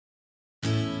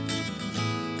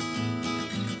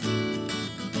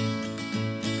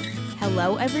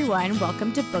Hello, everyone.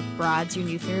 Welcome to Book Broads, your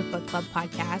new favorite book club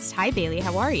podcast. Hi, Bailey.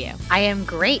 How are you? I am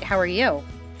great. How are you?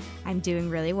 I'm doing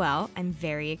really well. I'm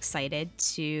very excited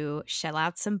to shell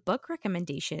out some book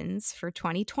recommendations for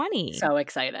 2020. So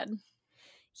excited.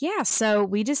 Yeah, so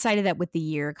we decided that with the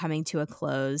year coming to a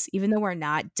close, even though we're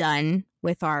not done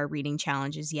with our reading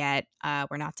challenges yet,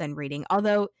 we're not done reading.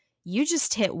 Although you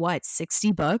just hit,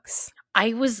 60 books?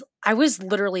 I was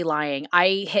literally lying.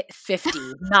 I hit 50,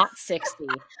 not 60.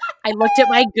 I looked at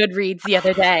my Goodreads the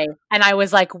other day and I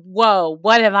was like, whoa,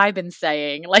 what have I been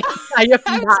saying? Like, I have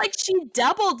I was not. like, she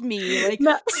doubled me. Like,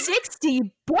 No.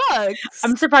 60 books.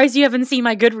 I'm surprised you haven't seen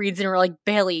my Goodreads and were like,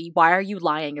 Bailey, why are you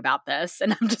lying about this?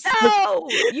 And I'm just No,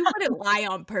 you wouldn't lie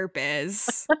on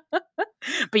purpose.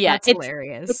 But yeah, That's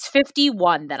hilarious. It's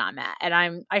 51 that I'm at. And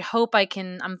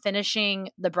I'm finishing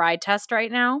The Bride Test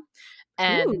right now.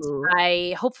 And Ooh.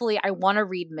 I want to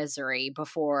read Misery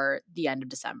before the end of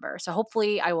December. So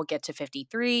hopefully I will get to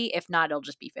 53. If not, it'll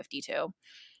just be 52.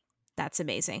 That's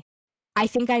amazing. I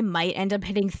think I might end up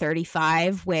hitting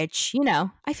 35, which,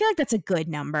 I feel like that's a good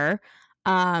number.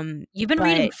 You've been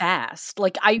reading fast.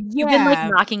 Like you've been like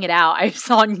knocking it out. I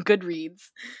saw on Goodreads.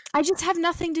 I just have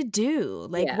nothing to do.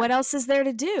 Like, what else is there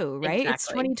to do, right? Exactly. It's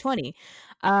 2020.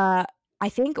 I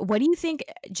think, what do you think,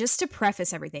 just to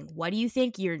preface everything, what do you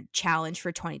think your challenge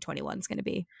for 2021 is going to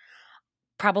be?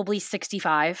 Probably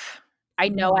 65. I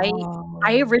know.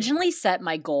 I originally set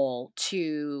my goal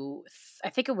to, I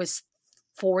think it was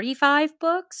 45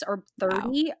 books or 30,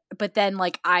 wow. But then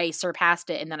like I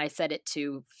surpassed it and then I set it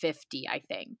to 50, I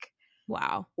think.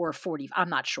 Wow. Or 40. I'm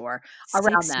not sure. 65.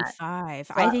 Around that.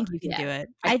 I think you can do it.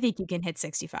 I think you can hit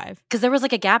 65. Because there was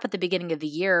like a gap at the beginning of the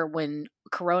year when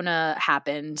Corona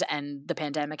happened and the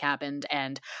pandemic happened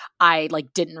and I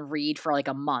like didn't read for like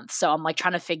a month. So I'm like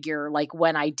trying to figure like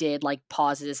when I did like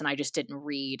pauses and I just didn't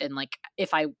read. And like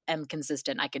if I am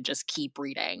consistent, I could just keep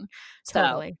reading.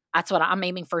 Totally. So that's what I'm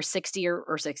aiming for, 60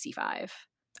 or 65.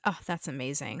 Oh, that's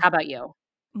amazing. How about you?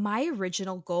 My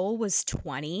original goal was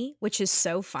 20, which is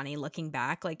so funny looking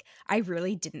back. Like, I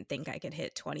really didn't think I could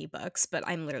hit 20 books, but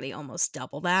I'm literally almost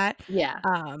double that. Yeah.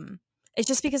 It's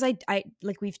just because I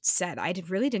like we've said,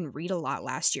 really didn't read a lot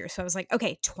last year. So I was like,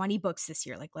 okay, 20 books this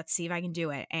year. Like, let's see if I can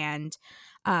do it. And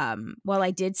while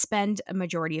I did spend a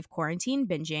majority of quarantine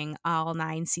binging all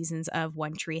 9 seasons of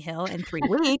One Tree Hill in 3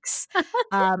 weeks,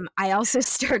 I also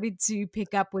started to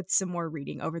pick up with some more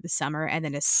reading over the summer and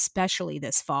then especially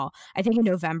this fall. I think in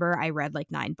November I read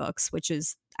like 9 books, which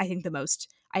is I think the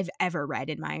most I've ever read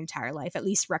in my entire life, at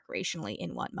least recreationally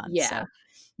in 1 month. Yeah. So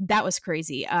that was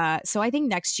crazy. So I think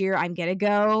next year I'm going to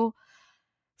go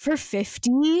for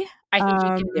 50. I think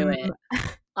you can do it.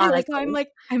 Honestly.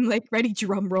 I'm like ready,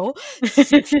 drum roll.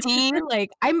 50.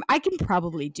 Like I can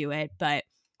probably do it, but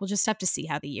we'll just have to see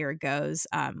how the year goes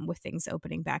with things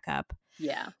opening back up.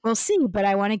 Yeah. We'll see, but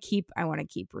I want to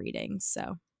keep reading.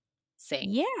 So same.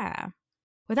 Yeah.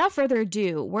 Without further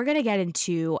ado, we're going to get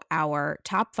into our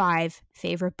top 5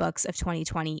 favorite books of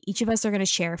 2020. Each of us are going to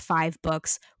share 5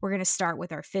 books. We're going to start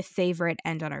with our 5th favorite,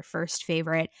 end on our 1st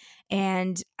favorite.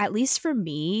 And at least for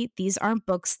me, these aren't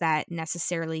books that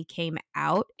necessarily came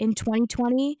out in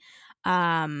 2020,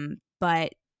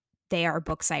 but they are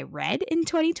books I read in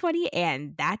 2020,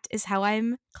 and that is how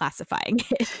I'm classifying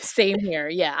it. Same here.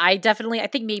 Yeah, I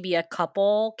think maybe a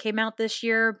couple came out this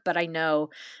year, but I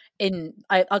know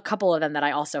a couple of them that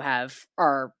I also have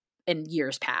are in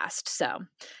years past. So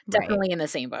definitely in the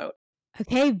same boat.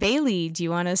 Okay, Bailey, do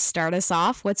you want to start us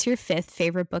off? What's your 5th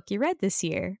favorite book you read this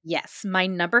year? Yes, my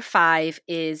number 5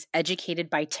 is Educated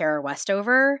by Tara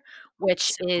Westover,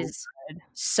 which is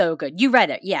so good. You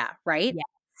read it, yeah, right?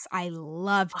 Yes, I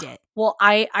loved it. Well,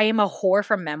 I am a whore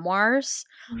for memoirs.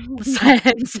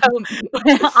 So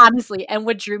honestly, and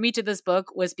what drew me to this book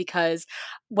was because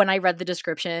when I read the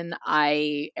description,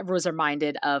 I was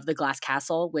reminded of The Glass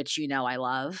Castle, which I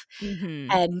love.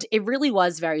 Mm-hmm. And it really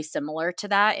was very similar to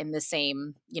that in the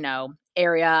same,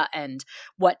 area and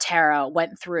what Tara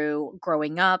went through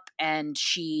growing up. And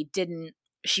she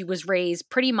was raised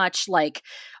pretty much like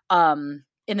in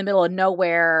the middle of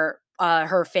nowhere.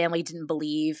 Her family didn't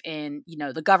believe in,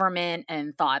 the government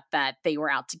and thought that they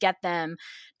were out to get them.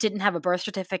 Didn't have a birth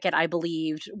certificate, I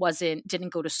believed.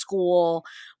 Didn't go to school.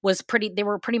 They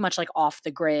were pretty much like off the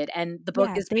grid. And the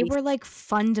book is they were like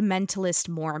fundamentalist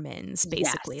Mormons,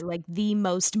 basically, yes. Like the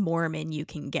most Mormon you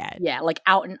can get. Yeah, like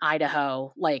out in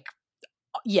Idaho, like.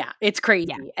 Yeah, it's crazy.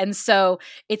 Yeah. And so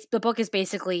the book is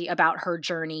basically about her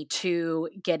journey to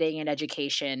getting an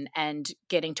education and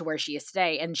getting to where she is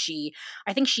today. And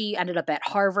I think she ended up at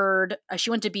Harvard. She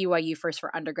went to BYU first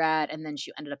for undergrad, and then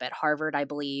she ended up at Harvard, I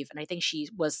believe. And I think she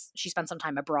spent some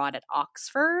time abroad at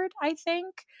Oxford, I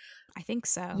think. I think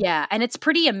so. Yeah, and it's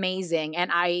pretty amazing,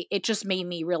 and it just made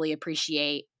me really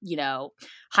appreciate,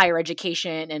 higher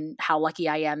education and how lucky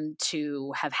I am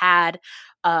to have had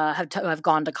have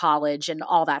gone to college and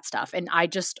all that stuff. And I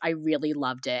really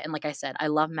loved it. And like I said, I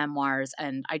love memoirs,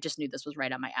 and I just knew this was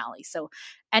right up my alley. So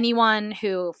anyone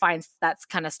who finds that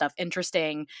kind of stuff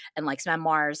interesting and likes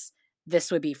memoirs,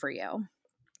 this would be for you.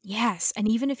 Yes, and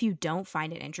even if you don't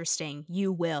find it interesting,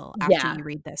 you will after Yeah. you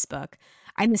read this book.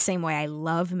 I'm the same way. I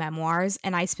love memoirs,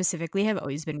 and I specifically have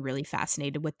always been really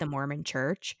fascinated with the Mormon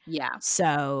Church. Yeah.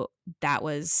 So that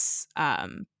was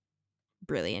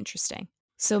really interesting.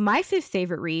 So my fifth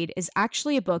favorite read is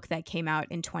actually a book that came out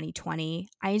in 2020.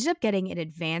 I ended up getting an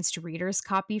advanced reader's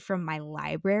copy from my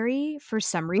library. For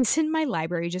some reason, my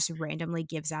library just randomly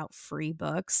gives out free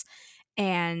books.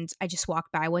 And I just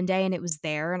walked by one day and it was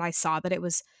there, and I saw that it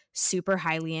was super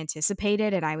highly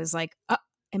anticipated, and I was like,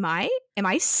 am I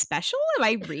special? Am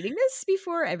I reading this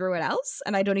before everyone else?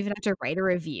 And I don't even have to write a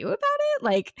review about it?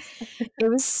 Like, it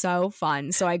was so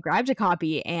fun. So I grabbed a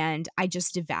copy and I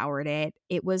just devoured it.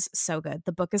 It was so good.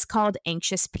 The book is called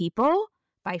Anxious People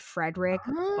by Frederick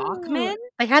Oh, Bachman.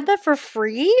 I had that for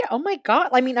free? Oh my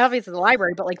god. I mean, obviously the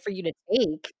library, but like for you to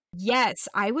take. Yes,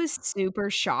 I was super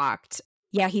shocked.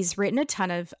 Yeah, he's written a ton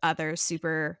of other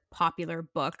super popular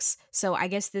books. So I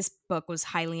guess this book was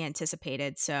highly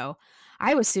anticipated. So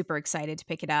I was super excited to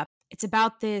pick it up. It's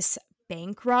about this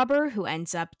bank robber who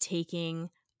ends up taking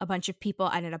a bunch of people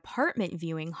at an apartment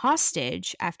viewing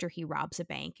hostage after he robs a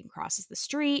bank and crosses the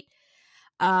street.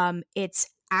 It's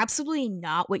absolutely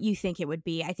not what you think it would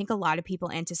be. I think a lot of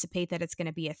people anticipate that it's going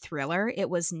to be a thriller. It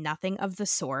was nothing of the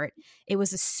sort. It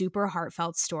was a super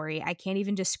heartfelt story. I can't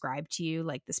even describe to you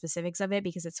like the specifics of it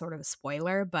because it's sort of a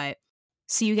spoiler, but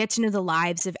so you get to know the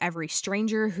lives of every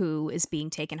stranger who is being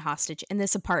taken hostage in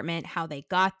this apartment, how they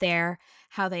got there,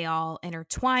 how they all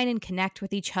intertwine and connect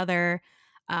with each other.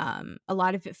 A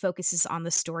lot of it focuses on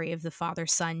the story of the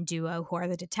father-son duo who are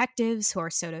the detectives who are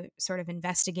sort of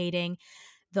investigating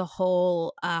the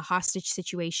whole hostage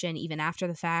situation even after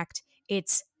the fact.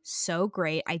 It's so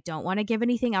great. I don't want to give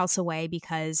anything else away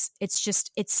because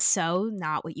it's so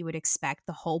not what you would expect,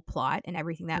 the whole plot and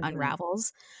everything that Mhm.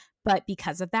 unravels. But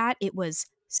because of that, it was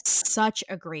such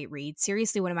a great read.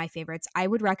 Seriously, one of my favorites. I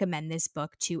would recommend this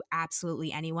book to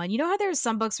absolutely anyone. You know how there's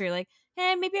some books where you're like,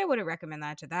 maybe I wouldn't recommend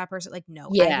that to that person. Like, no, I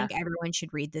Yeah. think everyone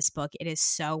should read this book. It is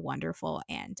so wonderful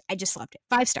and I just loved it.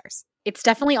 5 stars. It's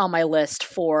definitely on my list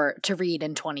for to read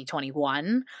in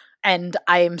 2021, and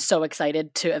I am so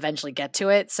excited to eventually get to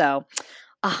it. So,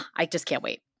 I just can't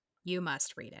wait. You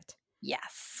must read it.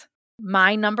 Yes.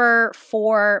 My number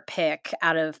 4 pick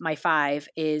out of my 5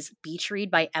 is Beach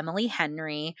Read by Emily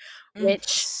Henry,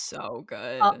 which So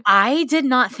good. I did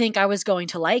not think I was going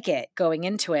to like it going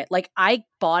into it. Like, I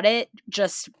bought it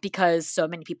just because so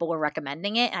many people were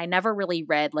recommending it, and I never really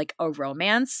read, like, a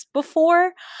romance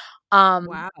before.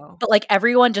 Wow. But, like,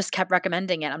 everyone just kept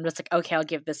recommending it. I'm just like, "Okay, I'll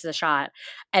give this a shot."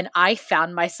 And I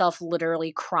found myself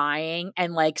literally crying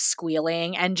and, like,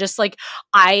 squealing and just, like,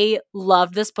 I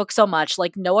love this book so much.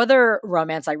 Like, no other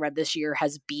romance I read this year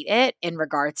has beat it in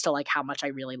regards to, like, how much I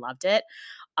really loved it.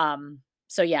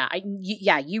 So yeah,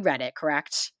 you read it,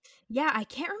 correct? Yeah, I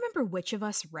can't remember which of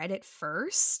us read it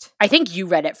first. I think you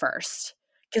read it first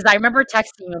because I remember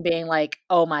texting you and being like,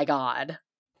 "Oh my god."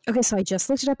 Okay, so I just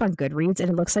looked it up on Goodreads and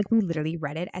it looks like we literally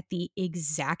read it at the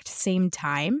exact same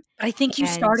time. I think you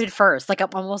And started first, like, I'm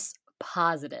almost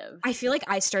positive. I feel like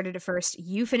I started it first.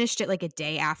 You finished it like a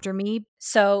day after me.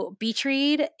 So, Beach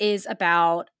Read is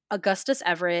about Augustus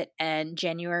Everett and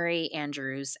January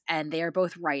Andrews, and they are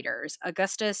both writers.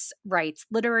 Augustus writes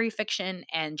literary fiction,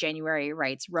 and January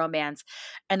writes romance,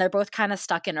 and they're both kind of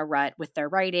stuck in a rut with their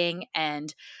writing,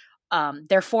 and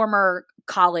their former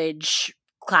college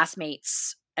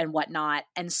classmates and whatnot.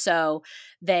 And so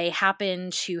they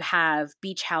happen to have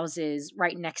beach houses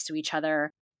right next to each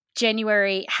other.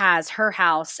 January has her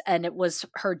house and it was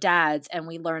her dad's, and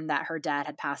we learned that her dad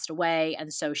had passed away.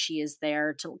 And so she is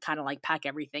there to kind of like pack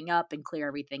everything up and clear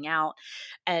everything out.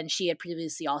 And she had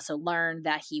previously also learned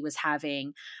that he was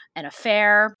having an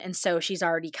affair. And so she's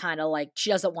already kind of like, she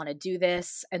doesn't want to do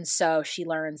this. And so she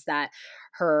learns that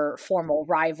her formal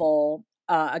rival,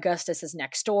 Augustus, is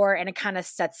next door. And it kind of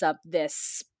sets up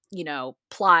this,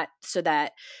 plot so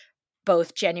that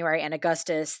both January and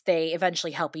Augustus, they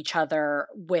eventually help each other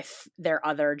with their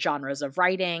other genres of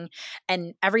writing,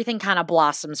 and everything kind of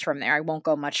blossoms from there. I won't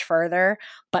go much further,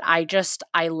 but I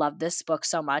love this book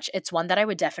so much. It's one that I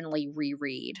would definitely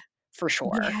reread. for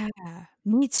sure. Yeah,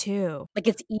 me too. Like,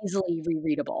 it's easily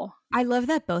rereadable. I love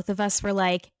that both of us were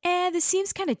like, this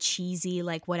seems kind of cheesy,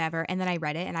 like whatever. And then I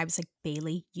read it and I was like,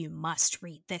 Bailey, you must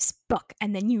read this book.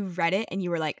 And then you read it and you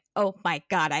were like, oh my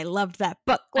God, I loved that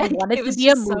book. I Like, want it it to was be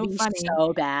a just so movie funny.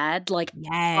 so bad, like,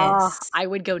 Yes. I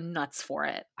would go nuts for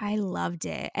it. I loved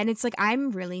it. And it's like,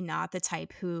 I'm really not the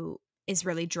type who is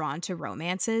really drawn to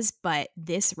romances, but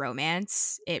this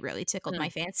romance, it really tickled my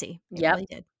Mm, fancy. It yep, really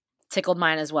did. tickled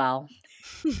mine as well.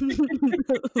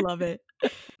 Love it.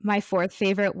 My fourth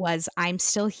favorite was I'm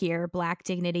Still Here, Black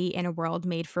Dignity in a World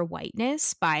Made for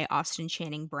Whiteness by Austin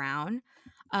Channing Brown.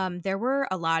 There were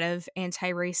a lot of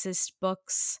anti-racist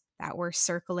books that were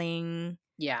circling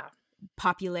Yeah,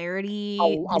 popularity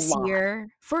a this lot. year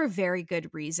for a very good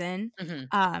reason.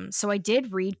 Mhm, So I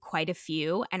did read quite a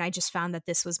few, and I just found that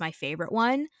this was my favorite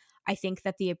one. I think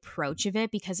that the approach of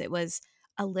it, because it was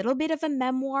a little bit of a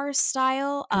memoir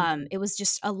style, mhm. it was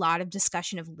just a lot of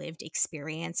discussion of lived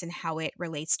experience and how it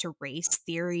relates to race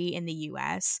theory in the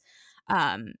US.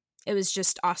 Um, it was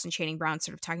just Austin Channing Brown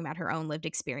sort of talking about her own lived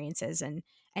experiences and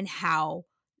how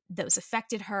those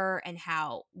affected her and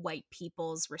how white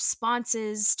people's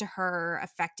responses to her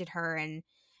affected her and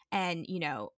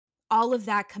all of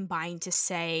that combined to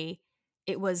say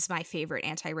it was my favorite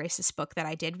anti-racist book that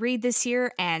I did read this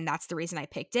year, and that's the reason I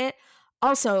picked it.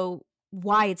 Also,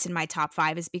 why it's in my top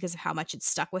 5 is because of how much it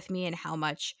stuck with me and how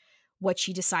much what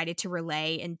she decided to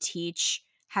relay and teach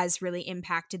has really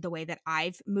impacted the way that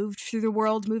I've moved through the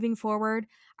world moving forward.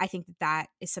 I think that that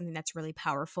is something that's really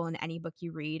powerful in any book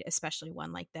you read, especially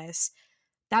one like this.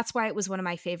 That's why it was one of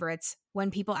my favorites.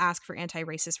 When people ask for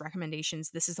anti-racist recommendations,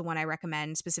 this is the one I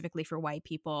recommend specifically for white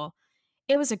people.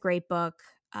 It was a great book.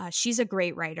 She's a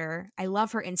great writer. I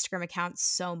love her Instagram account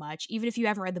so much. Even if you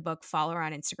haven't read the book, follow her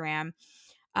on Instagram.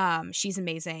 She's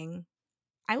amazing.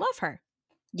 I love her.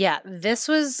 Yeah, this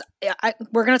was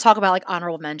we're going to talk about like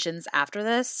honorable mentions after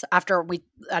this, after we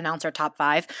announce our top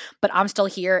 5, but I'm Still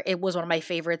Here. It was one of my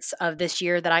favorites of this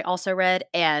year that I also read,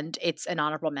 and it's an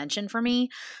honorable mention for me.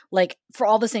 Like, for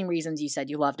all the same reasons you said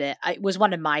you loved it. It was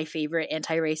one of my favorite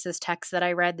anti-racist texts that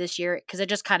I read this year because it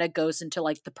just kind of goes into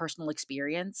like the personal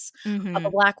experience of a Mm-hmm.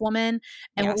 Black woman.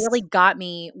 And what really Yes. got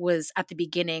me was at the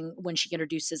beginning when she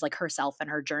introduces like herself and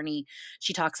her journey.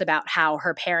 She talks about how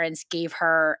her parents gave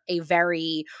her a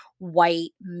very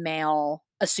white male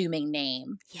assuming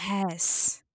name.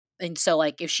 Yes. And so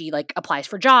like if she like applies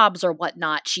for jobs or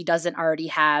whatnot, she doesn't already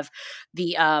have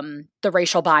the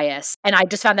racial bias. And I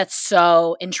just found that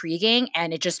so intriguing,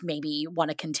 and it just made me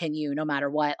want to continue no matter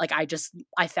what. Like I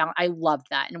loved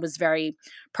that, and it was very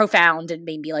profound and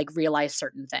made me like realize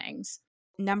certain things.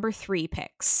 Number 3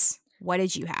 picks. What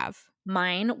did you have?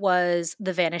 Mine was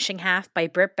The Vanishing Half by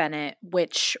Britt Bennett,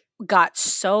 which got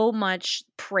so much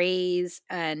praise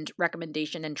and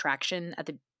recommendation and traction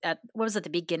at what was it, the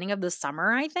beginning of the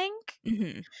summer, I think.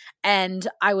 Mm-hmm. And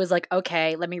I was like,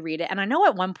 okay, let me read it. And I know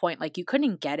at one point, like, you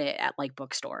couldn't get it at like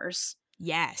bookstores.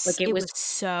 Yes. Like It was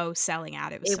so selling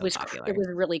out. It was so it popular. was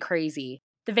really crazy.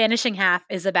 The Vanishing Half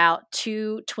is about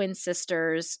two twin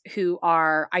sisters who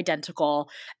are identical,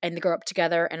 and they grow up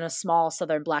together in a small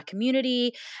southern Black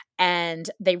community, and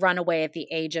they run away at the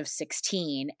age of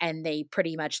 16, and they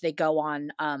pretty much they go on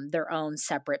their own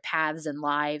separate paths and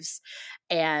lives.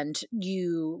 And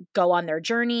you go on their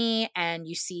journey and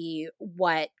you see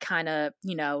what kind of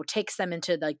takes them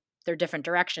into like their different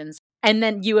directions, and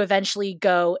then you eventually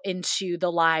go into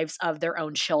the lives of their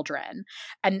own children.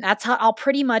 And that's how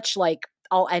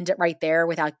I'll end it right there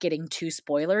without getting too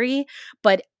spoilery.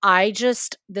 But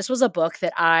this was a book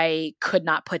that I could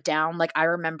not put down. Like, I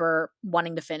remember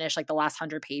wanting to finish like the last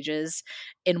 100 pages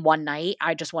in one night.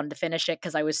 I just wanted to finish it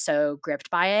because I was so gripped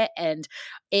by it. And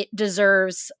it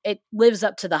lives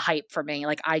up to the hype for me.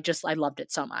 Like, I loved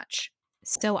it so much.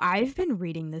 So I've been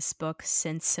reading this book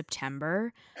since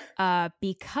September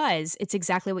because it's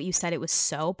exactly what you said. It was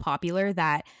so popular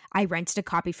that I rented a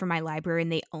copy from my library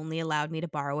and they only allowed me to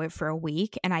borrow it for a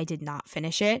week and I did not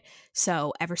finish it.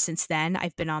 So ever since then,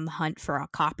 I've been on the hunt for a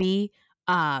copy.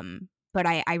 But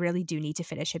I really do need to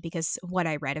finish it because what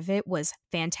I read of it was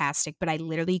fantastic, but I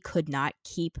literally could not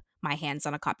keep my hands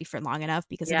on a copy for long enough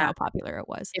because of Yeah, how popular it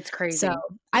was. it's So crazy.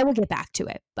 I will get back to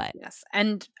it, but Yes.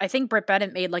 And I think Britt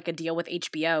Bennett made like a deal with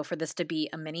HBO for this to be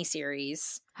a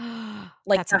miniseries.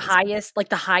 Like that's amazing.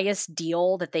 the highest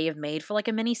deal that they have made for like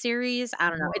a miniseries. I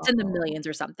don't know. It's in the Whoa. millions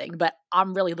or something, but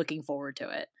I'm really looking forward to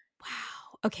it.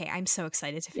 Wow. Okay, I'm so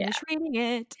excited to Yeah. finish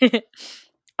reading it.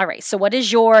 All right. So what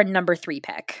is your number 3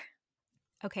 pick?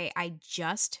 Okay, I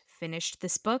just finished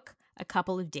this book a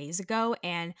couple of days ago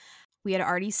and we had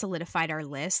already solidified our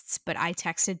lists, but I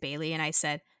texted Bailey and I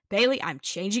said, Bailey, I'm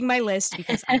changing my list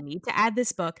because I need to add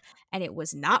this book. And it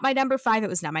was not my number 5. It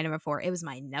was not my number 4. It was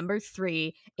my number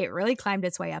 3. It really climbed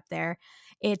its way up there.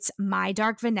 It's My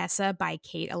Dark Vanessa by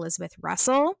Kate Elizabeth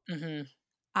Russell. Mm-hmm.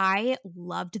 I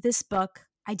loved this book.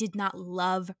 I did not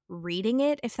love reading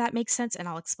it, if that makes sense, and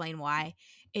I'll explain why.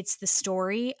 It's the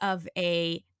story of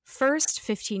a first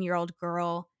 15-year-old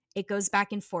girl. It goes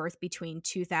back and forth between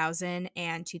 2000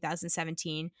 and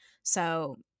 2017.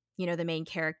 So, the main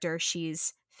character,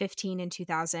 she's 15 in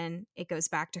 2000. It goes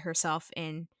back to herself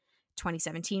in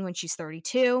 2017 when she's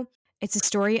 32. It's a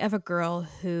story of a girl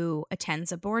who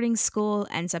attends a boarding school,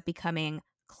 ends up becoming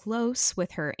close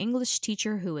with her English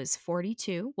teacher, who is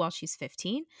 42 while she's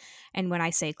 15. And when I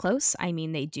say close, I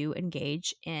mean they do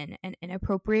engage in an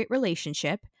inappropriate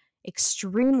relationship,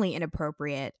 extremely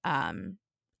inappropriate.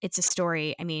 It's a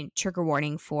story, trigger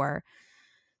warning for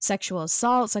sexual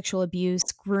assault, sexual abuse,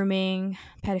 grooming,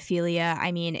 pedophilia.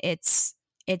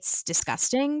 It's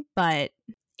disgusting, but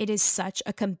it is such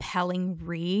a compelling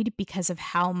read because of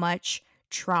how much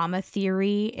trauma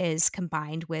theory is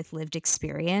combined with lived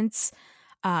experience.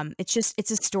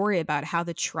 It's a story about how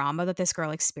the trauma that this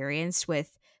girl experienced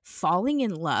with falling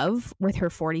in love with her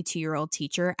 42-year-old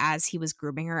teacher as he was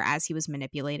grooming her, as he was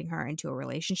manipulating her into a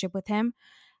relationship with him,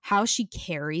 how she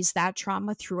carries that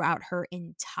trauma throughout her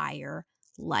entire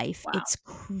life. Wow. It's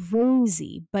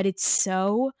crazy, but it's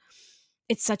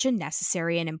such a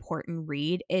necessary and important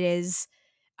read. It is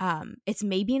it's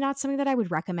maybe not something that I would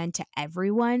recommend to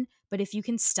everyone, but if you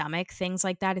can stomach things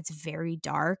like that, it's very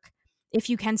dark. If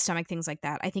you can stomach things like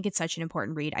that, I think it's such an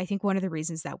important read. I think one of the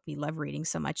reasons that we love reading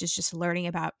so much is just learning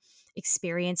about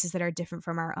experiences that are different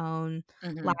from our own,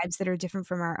 lives that are different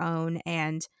from our own.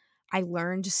 And I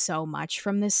learned so much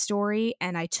from this story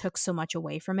and I took so much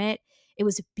away from it. It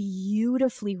was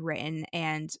beautifully written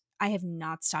and I have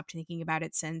not stopped thinking about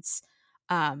it since.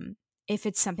 If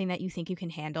it's something that you think you can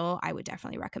handle, I would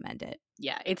definitely recommend it.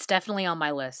 Yeah, it's definitely on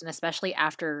my list. And especially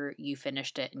after you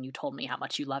finished it and you told me how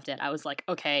much you loved it, I was like,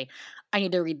 okay, I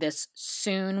need to read this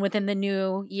soon within the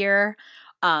new year.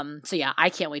 So yeah, I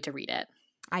can't wait to read it.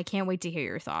 I can't wait to hear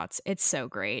your thoughts. It's so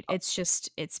great. It's just,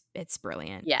 it's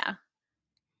brilliant. Yeah.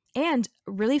 And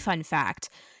really fun fact,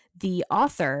 the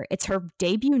author, it's her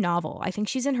debut novel. I think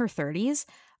she's in her 30s.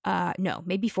 No,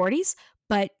 maybe 40s.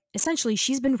 But essentially,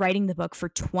 she's been writing the book for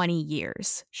 20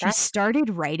 years. She started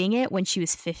writing it when she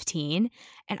was 15.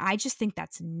 And I just think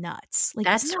that's nuts. Like,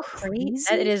 that's isn't that crazy?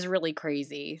 It is really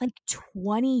crazy. Like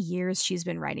 20 years she's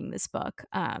been writing this book.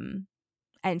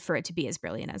 And for it to be as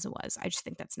brilliant as it was, I just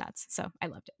think that's nuts. So I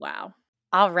loved it. Wow.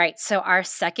 All right. So our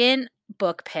second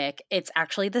book pick, it's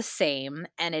actually the same,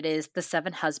 and it is The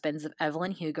Seven Husbands of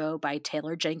Evelyn Hugo by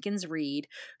Taylor Jenkins Reid,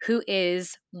 who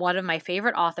is one of my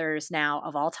favorite authors now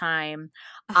of all time.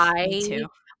 Me too.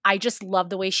 I just love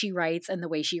the way she writes and the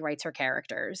way she writes her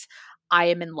characters. I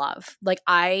am in love. Like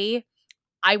I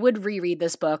would reread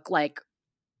this book like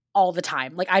all the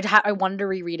time. Like I wanted to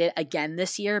reread it again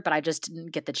this year, but I just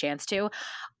didn't get the chance to.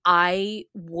 I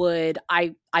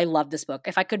love this book.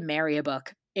 If I could marry a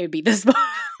book, it would be this book.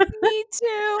 Me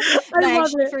too. I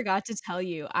actually forgot to tell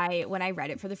you, when I read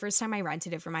it for the first time, I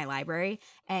rented it from my library,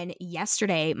 and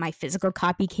yesterday my physical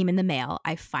copy came in the mail.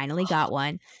 I finally got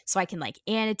one, so I can like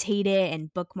annotate it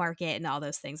and bookmark it and all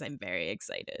those things. I'm very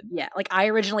excited. Yeah, like I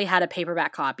originally had a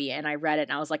paperback copy and I read it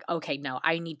and I was like, okay, no,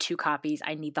 I need 2 copies.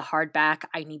 I need the hardback.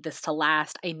 I need this to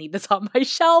last. I need this on my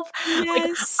shelf.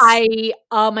 Yes. Like,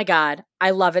 oh my God,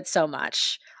 I love it so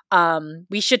much.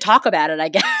 We should talk about it, I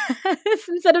guess,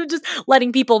 instead of just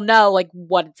letting people know like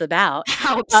what it's about.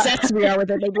 How obsessed we are with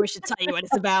it. Maybe we should tell you what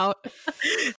it's about.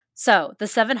 So, The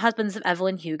Seven Husbands of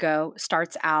Evelyn Hugo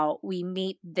starts out, we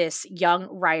meet this young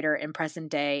writer in present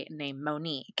day named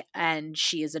Monique, and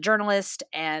she is a journalist,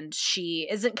 and she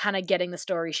isn't kind of getting the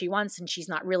story she wants, and she's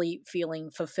not really feeling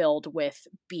fulfilled with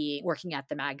working at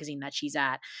the magazine that she's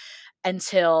at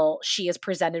until she is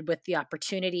presented with the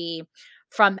opportunity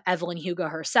from Evelyn Hugo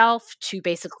herself to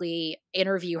basically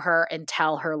interview her and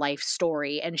tell her life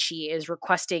story. And she is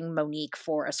requesting Monique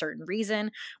for a certain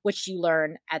reason, which you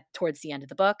learn towards the end of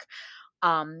the book.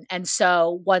 And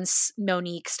so once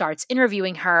Monique starts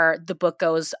interviewing her, the book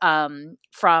goes from,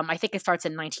 I think it starts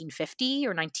in 1950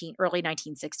 or early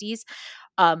 1960s,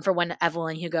 for when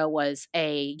Evelyn Hugo was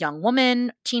a young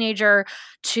woman, teenager,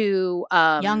 to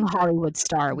young Hollywood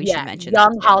star. We should mention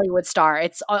young Hollywood star.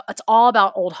 It's all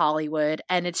about old Hollywood,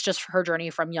 and it's just her journey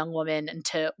from young woman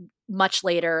into much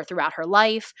later throughout her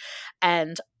life.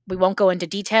 And we won't go into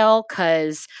detail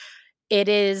because it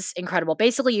is incredible.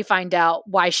 Basically, you find out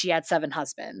why she had 7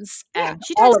 husbands. Yeah, and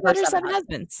she talks about her 7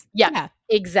 husbands. Yeah,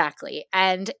 exactly.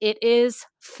 And it is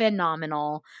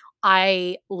phenomenal.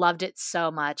 I loved it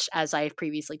so much, as I've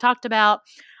previously talked about,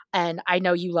 and I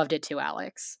know you loved it too,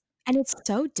 Alex. And it's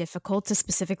so difficult to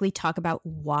specifically talk about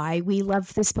why we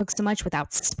love this book so much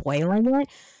without spoiling it.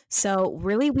 So,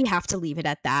 really, we have to leave it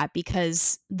at that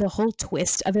because the whole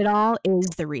twist of it all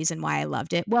is the reason why I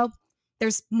loved it. Well,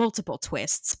 there's multiple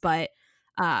twists, but,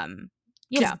 um,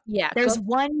 you Because know, yeah, go there's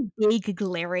one big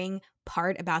glaring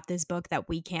part about this book that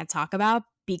we can't talk about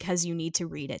because you need to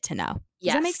read it to know.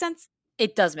 Does that make yes. sense?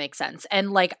 It does make sense.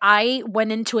 And like I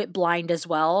went into it blind as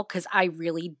well because I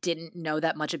really didn't know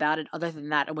that much about it. Other than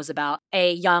that, it was about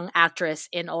a young actress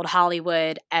in old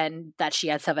Hollywood and that she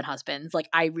had 7 husbands. Like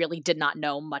I really did not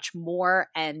know much more.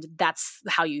 And that's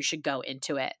how you should go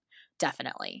into it.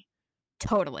 Definitely.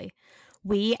 Totally.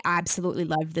 We absolutely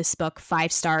loved this book,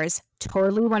 5 stars,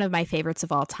 totally one of my favorites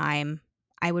of all time.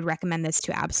 I would recommend this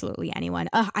to absolutely anyone.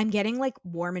 Ugh, I'm getting, like,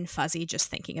 warm and fuzzy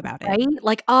just thinking about it. Right?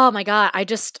 Like, oh my God,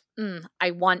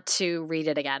 I want to read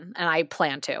it again. And I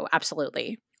plan to.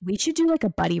 Absolutely. We should do, like, a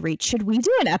buddy read. Should we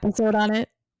do an episode on it?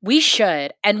 We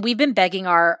should. And we've been begging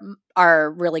our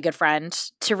really good friend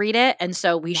to read it. And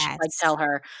so we should like Yes. tell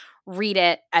her, read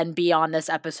it and be on this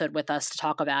episode with us to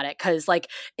talk about it. Cause like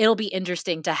it'll be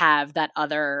interesting to have that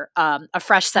other a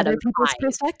fresh set Other of people's eyes.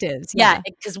 perspectives, Yeah, yeah.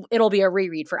 because it'll be a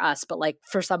reread for us, but like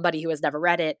for somebody who has never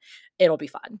read it, it'll be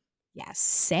fun. Yes,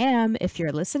 Sam, if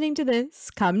you're listening to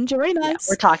this, come join Yeah, we're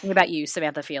us. talking about you,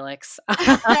 Samantha Felix.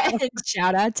 And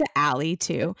shout out to Allie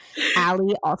too.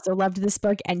 Allie also loved this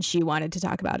book and she wanted to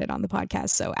talk about it on the podcast.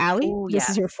 So, Allie, Oh this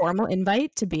yeah, is your formal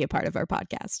invite to be a part of our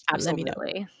podcast. Let me know.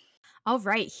 absolutely. All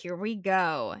right, here we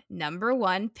go. Number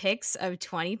 1 picks of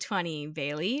 2020.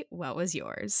 Bailey, what was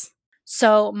yours?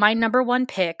 So my number one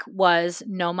pick was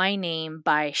Know My Name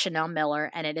by Chanel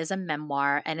Miller, and it is a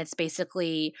memoir, and it's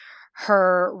basically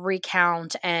her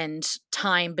recount and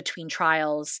time between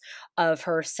trials of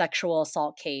her sexual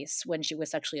assault case when she was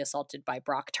sexually assaulted by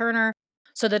Brock Turner.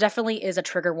 So there definitely is a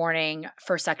trigger warning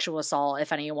for sexual assault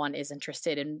if anyone is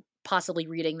interested in possibly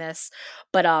reading this.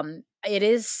 But it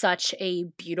is such a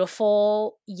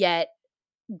beautiful yet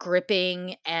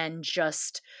gripping and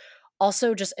just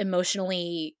also just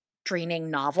emotionally draining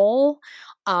novel,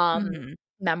 um, Mhm.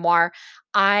 memoir.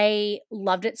 I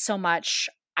loved it so much.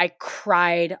 I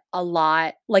cried a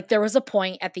lot. Like there was a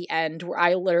point at the end where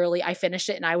I finished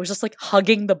it and I was just like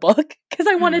hugging the book because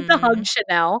I wanted to hug Mm.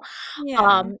 Chanel.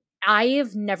 Yeah. I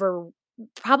have never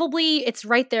probably it's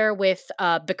right there with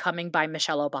Becoming by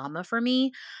Michelle Obama for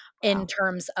me in Wow.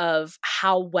 terms of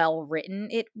how well written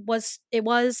it was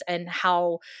and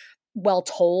how well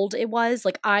told it was.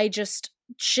 Like I just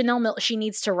she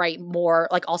needs to write more,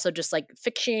 like also just like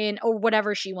fiction or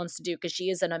whatever she wants to do because she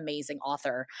is an amazing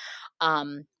author.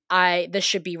 I This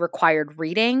should be required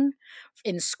reading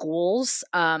in schools.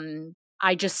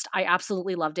 I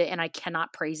absolutely loved it and I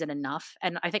cannot praise it enough.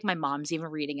 And I think my mom's even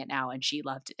reading it now and she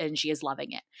is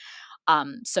loving it.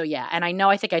 So yeah, and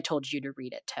I think I told you to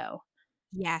read it too.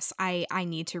 Yes, I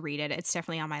need to read it. It's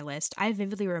definitely on my list. I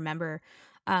vividly remember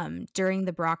during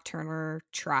the Brock Turner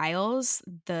trials,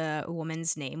 the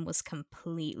woman's name was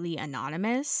completely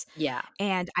anonymous. Yeah.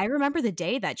 And I remember the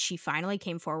day that she finally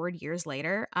came forward years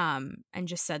later and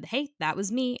just said, "Hey, that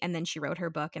was me." And then she wrote her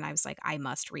book and I was like, "I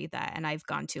must read that." And I've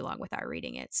gone too long without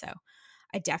reading it, so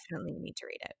I definitely need to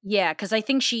read it. Yeah, because I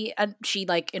think she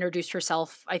like introduced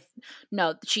herself.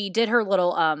 No, she did her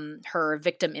little her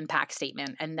victim impact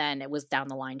statement, and then it was down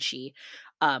the line she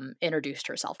introduced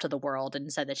herself to the world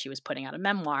and said that she was putting out a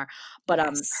memoir. But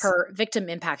Yes. her victim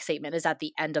impact statement is at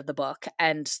the end of the book,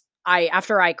 and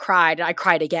after I cried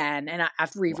again, and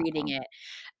after rereading Wow. it,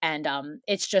 and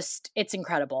it's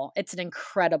incredible. It's an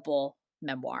incredible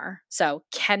memoir. So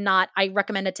cannot I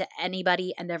recommend it to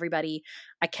anybody and everybody.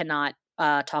 I cannot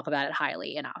talk about it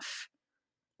highly enough.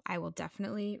 I will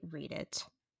definitely read it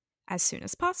as soon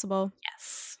as possible.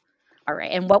 Yes. All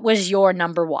right. And what was your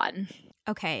number one?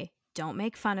 Okay, don't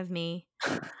make fun of me.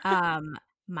 Um,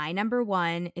 my number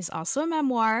 1 is also a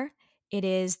memoir. It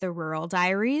is The Rural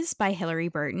Diaries by Hilary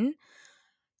Burton.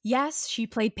 Yes, she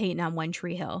played Peyton on One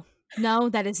Tree Hill. No,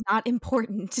 that is not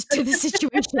important to the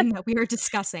situation that we are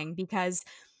discussing because,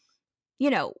 you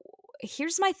know,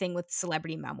 here's my thing with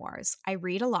celebrity memoirs. I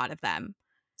read a lot of them,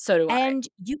 So do I. and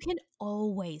you can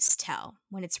always tell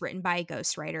when it's written by a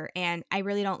ghostwriter, and I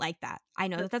really don't like that. I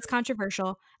know that that's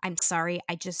controversial. I'm sorry.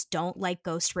 I just don't like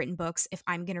ghost written books. If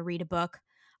I'm going to read a book,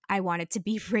 I want it to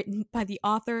be written by the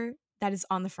author that is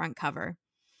on the front cover.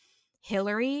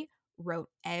 Hillary wrote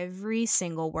every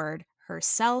single word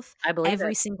herself. I believe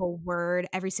Every it. single word,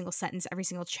 every single sentence, every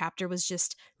single chapter was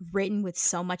just written with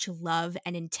so much love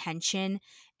and intention.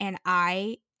 And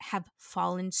I have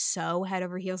fallen so head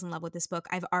over heels in love with this book.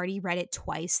 I've already read it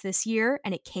twice this year,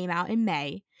 and it came out in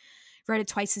May. Read it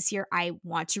twice this year. I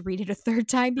want to read it a third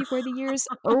time before the year's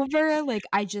over. Like,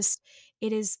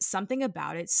 it is something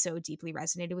about it so deeply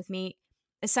resonated with me.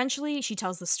 Essentially, she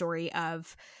tells the story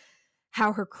of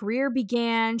how her career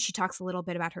began. She talks a little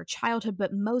bit about her childhood,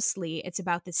 but mostly it's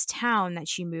about this town that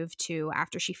she moved to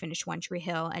after she finished One Tree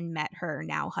Hill and met her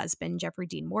now husband, Jeffrey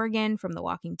Dean Morgan from The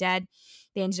Walking Dead.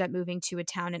 They ended up moving to a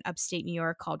town in upstate New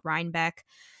York called Rhinebeck.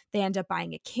 They end up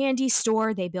buying a candy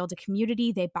store. They build a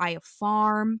community. They buy a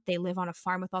farm. They live on a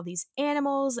farm with all these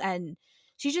animals. And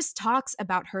she just talks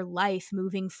about her life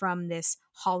moving from this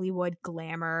Hollywood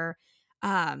glamour,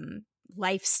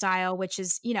 lifestyle, which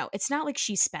is, it's not like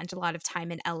she spent a lot of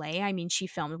time in LA. I mean, she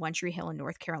filmed One Tree Hill in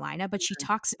North Carolina, but she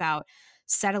talks about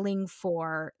settling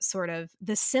for sort of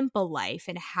the simple life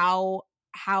and how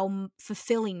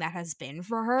fulfilling that has been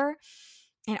for her.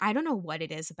 And I don't know what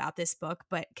it is about this book,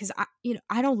 but because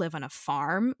I don't live on a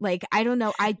farm. Like, I don't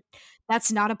know.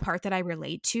 That's not a part that I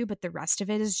relate to, but the rest of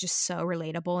it is just so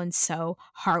relatable and so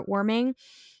heartwarming.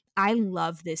 I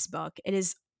love this book. It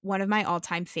is one of my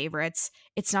all-time favorites.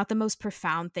 It's not the most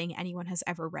profound thing anyone has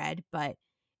ever read, but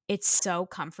it's so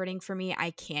comforting for me.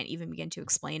 I can't even begin to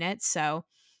explain it. So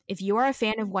if you are a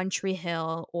fan of One Tree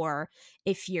Hill, or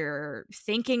if you're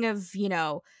thinking of,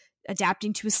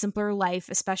 adapting to a simpler life,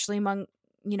 especially among,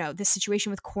 this situation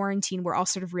with quarantine, we're all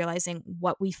sort of realizing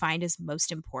what we find is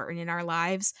most important in our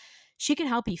lives. She can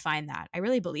help you find that. I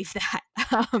really believe that.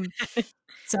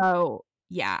 So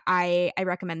yeah, I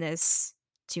recommend this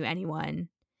to anyone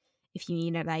if you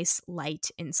need a nice, light,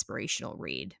 inspirational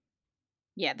read.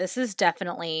 Yeah, this is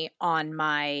definitely on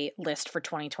my list for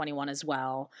 2021 as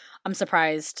well. I'm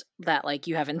surprised that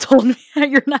you haven't told me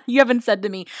you haven't said to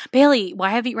me, Bailey,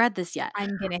 why haven't you read this yet?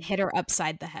 I'm gonna hit her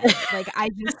upside the head.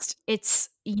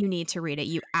 You need to read it.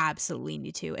 You absolutely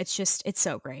need to. It's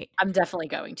so great. I'm definitely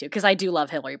going to, because I do love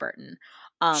Hilary Burton.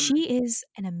 She is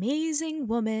an amazing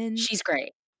woman. She's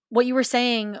great. What you were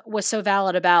saying was so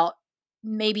valid about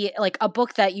maybe a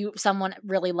book that someone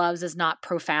really loves is not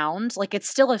profound. It's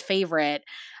still a favorite,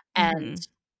 and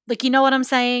you know what I'm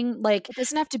saying? It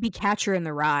doesn't have to be Catcher in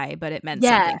the Rye, but it meant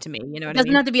something to me. You know what I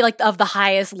mean? It doesn't have to be of the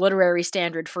highest literary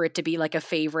standard for it to be a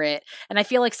favorite. And I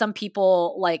feel like some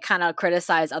people kind of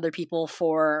criticize other people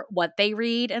for what they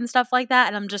read and stuff like that.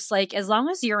 And I'm just as long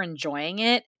as you're enjoying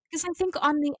it. Because I think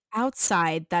on the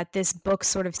outside that this book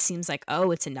sort of seems like,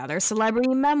 oh, it's another celebrity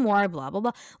memoir, blah, blah,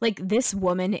 blah. This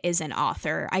woman is an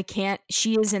author.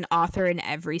 She is an author in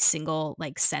every single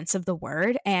sense of the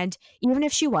word. And even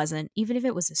if she wasn't, even if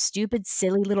it was a stupid,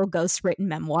 silly little ghost written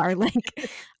memoir,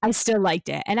 I still liked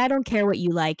it. And I don't care what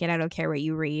you like, and I don't care what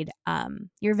you read.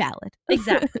 You're valid.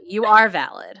 Exactly. You are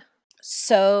valid.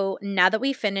 So now that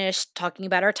we finished talking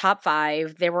about our top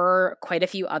 5, there were quite a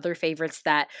few other favorites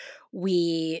that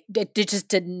it just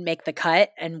didn't make the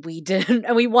cut, and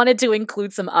we wanted to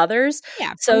include some others.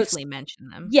 Yeah, so briefly mention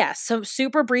them. Yeah, so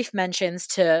super brief mentions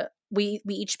we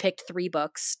each picked 3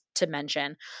 books to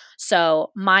mention.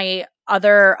 So my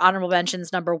other honorable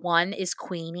mentions, number 1 is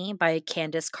Queenie by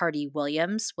Candice Carty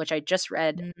Williams, which I just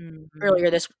read earlier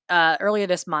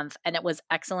this month, and it was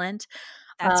excellent.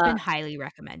 That's been highly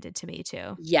recommended to me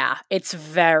too. Yeah, it's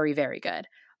very, very good.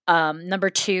 Number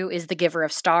 2 is The Giver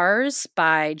of Stars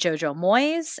by Jojo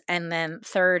Moyes. And then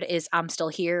 3rd is I'm Still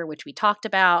Here, which we talked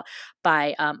about,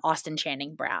 by Austin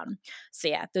Channing Brown. So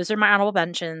yeah, those are my honorable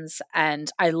mentions,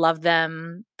 and I love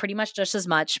them pretty much just as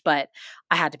much, but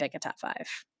I had to pick a top 5.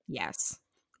 Yes,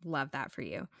 love that for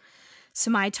you. So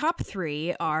my top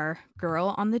 3 are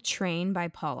Girl on the Train by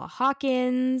Paula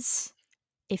Hawkins.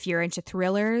 If you're into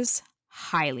thrillers,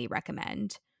 highly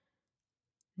recommend.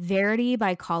 Verity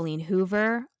by Colleen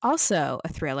Hoover, also a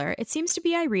thriller. It seems to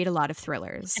be I read a lot of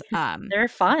thrillers. They're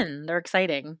fun. They're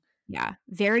exciting. Yeah.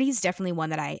 Verity is definitely one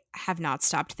that I have not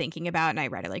stopped thinking about, and I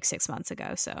read it 6 months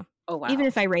ago. So even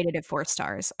if I rated it 4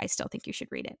 stars, I still think you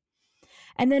should read it.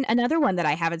 And then another one that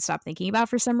I haven't stopped thinking about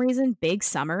for some reason, Big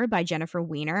Summer by Jennifer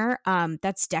Weiner.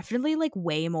 That's definitely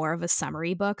way more of a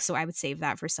summary book, so I would save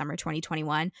that for summer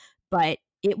 2021. But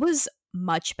it was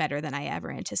much better than I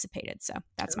ever anticipated. So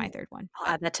that's my 3rd one.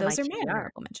 I'll add that to those are my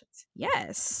honorable mentions.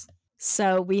 Yes.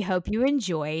 So we hope you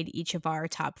enjoyed each of our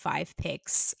top 5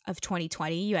 picks of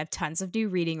 2020. You have tons of new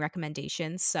reading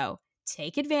recommendations, so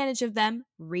take advantage of them.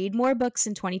 Read more books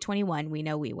in 2021. We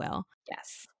know we will.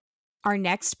 Yes. Our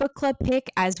next book club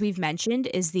pick, as we've mentioned,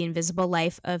 is The Invisible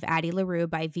Life of Addie LaRue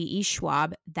by V.E.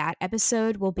 Schwab. That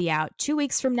episode will be out 2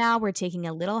 weeks from now. We're taking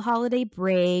a little holiday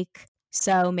break,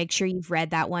 so make sure you've read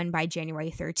that one by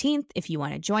January 13th if you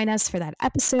want to join us for that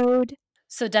episode.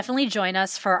 So definitely join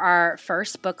us for our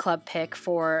first book club pick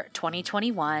for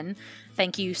 2021.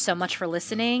 Thank you so much for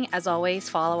listening. As always,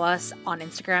 follow us on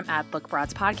Instagram at Book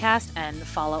Broads Podcast and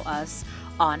follow us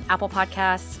on Apple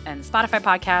Podcasts and Spotify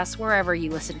Podcasts, wherever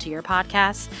you listen to your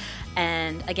podcasts.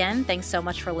 And again, thanks so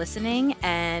much for listening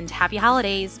and happy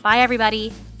holidays. Bye,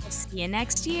 everybody. See you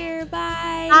next year.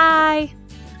 Bye. Bye.